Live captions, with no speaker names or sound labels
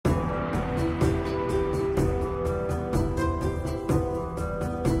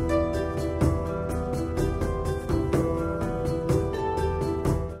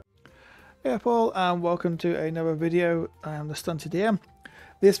Hey Paul, and welcome to another video. I am the stuntydm.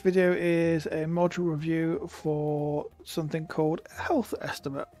 This video is a module review for something called Health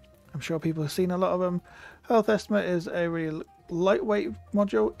Estimate. I'm sure people have seen a lot of them. Health Estimate is a really lightweight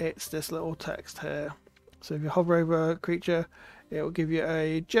module. It's this little text here. So if you hover over a creature, it will give you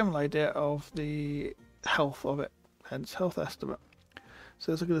a general idea of the health of it, hence Health Estimate.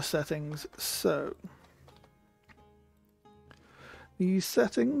 So let's look at the settings. So these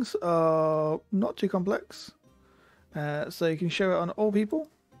settings are not too complex, so you can show it on all people,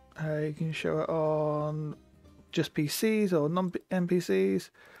 you can show it on just PCs or non-NPCs,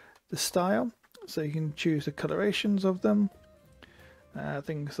 the style, so you can choose the colorations of them,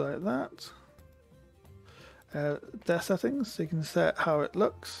 things like that, their settings, so you can set how it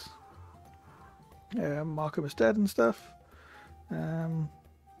looks, mark them as dead and stuff.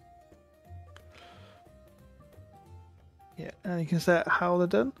 Yeah, and you can set how they're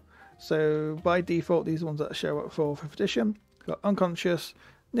done. So by default, these ones that show up for 5th edition, got unconscious,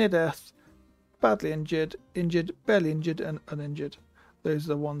 near death, badly injured, injured, barely injured, and uninjured. Those are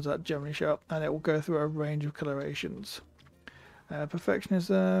the ones that generally show up, and it will go through a range of colorations.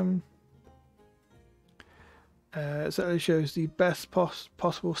 Perfectionism. So it shows the best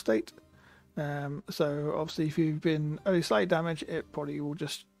possible state. So obviously, if you've been only slight damage, it probably will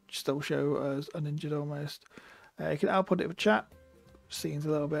just still show as uninjured almost. You can output it with chat. Seems a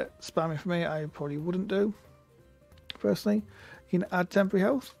little bit spammy for me. I probably wouldn't do personally. You can add temporary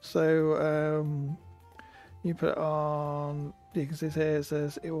health. So you put it on. You can see here it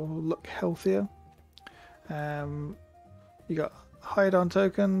says it will look healthier. You got hide on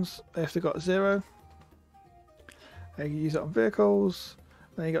tokens if they've got 0. You can use it on vehicles.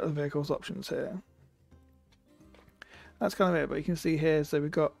 Then you got the vehicles options here. That's kind of it. But you can see here. So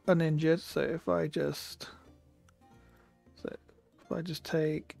we've got uninjured. So if I just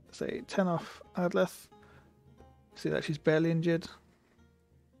take, say, 10 off Adleth, see that she's barely injured.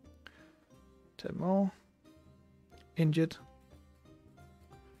 10 more. Injured.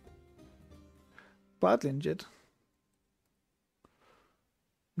 Badly injured.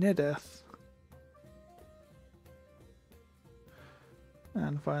 Near death.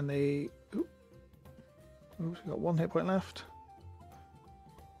 And finally, oops, we've got 1 hit point left.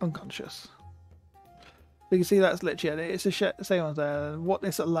 Unconscious. You can see that's literally it. It's the same as there. What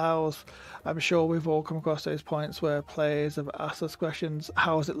this allows, I'm sure we've all come across those points where players have asked us questions.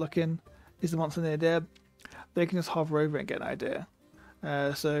 How is it looking? Is the monster near dead? They can just hover over it and get an idea.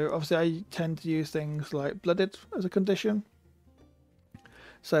 So obviously I tend to use things like blooded as a condition.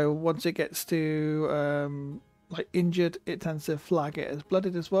 So once it gets to like injured, it tends to flag it as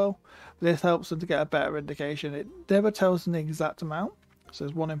blooded as well. This helps them to get a better indication. It never tells them the exact amount. So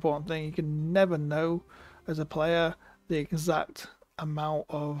there's one important thing: you can never know as a player the exact amount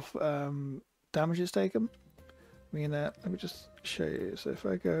of damage it's taken. I mean, let me just show you. So if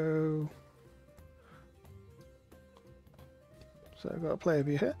I go, so I've got a player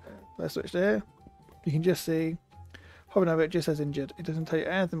view here. If I switch to here, you can just see hovering over it just says injured. It doesn't tell you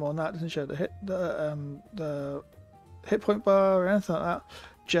anything more than that. It doesn't show the hit point bar or anything like that.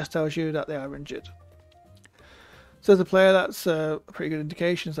 Just tells you that they are injured. So as a player, that's a pretty good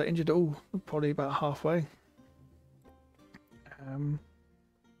indication. So injured, probably about halfway. And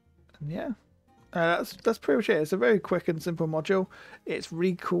yeah, that's pretty much it. It's a very quick and simple module. It's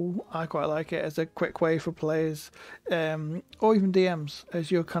really cool. I quite like it as a quick way for players, or even DMs. As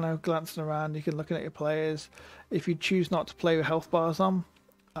you're kind of glancing around, you can look at your players. If you choose not to play with health bars on,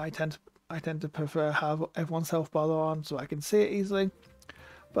 I tend to prefer have everyone's health bar on so I can see it easily.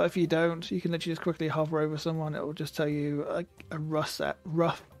 But if you don't, you can literally just quickly hover over someone. It will just tell you a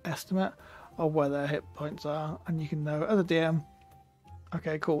rough estimate of where their hit points are, and you can know as a DM,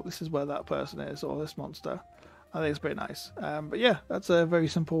 okay, cool, this is where that person is, or this monster. I think it's pretty nice. But yeah, that's a very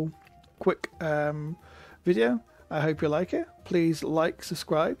simple, quick video. I hope you like it. Please like,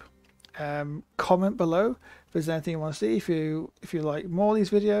 subscribe, comment below if there's anything you want to see. If you like more of these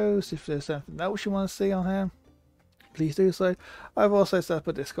videos, if there's anything else you want to see on here, please do so. I've also set up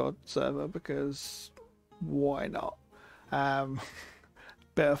a Discord server because why not?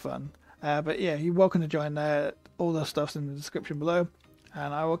 Bit of fun. But yeah, you're welcome to join there. All the stuff's in the description below,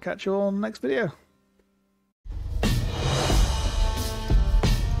 and I will catch you all in the next video.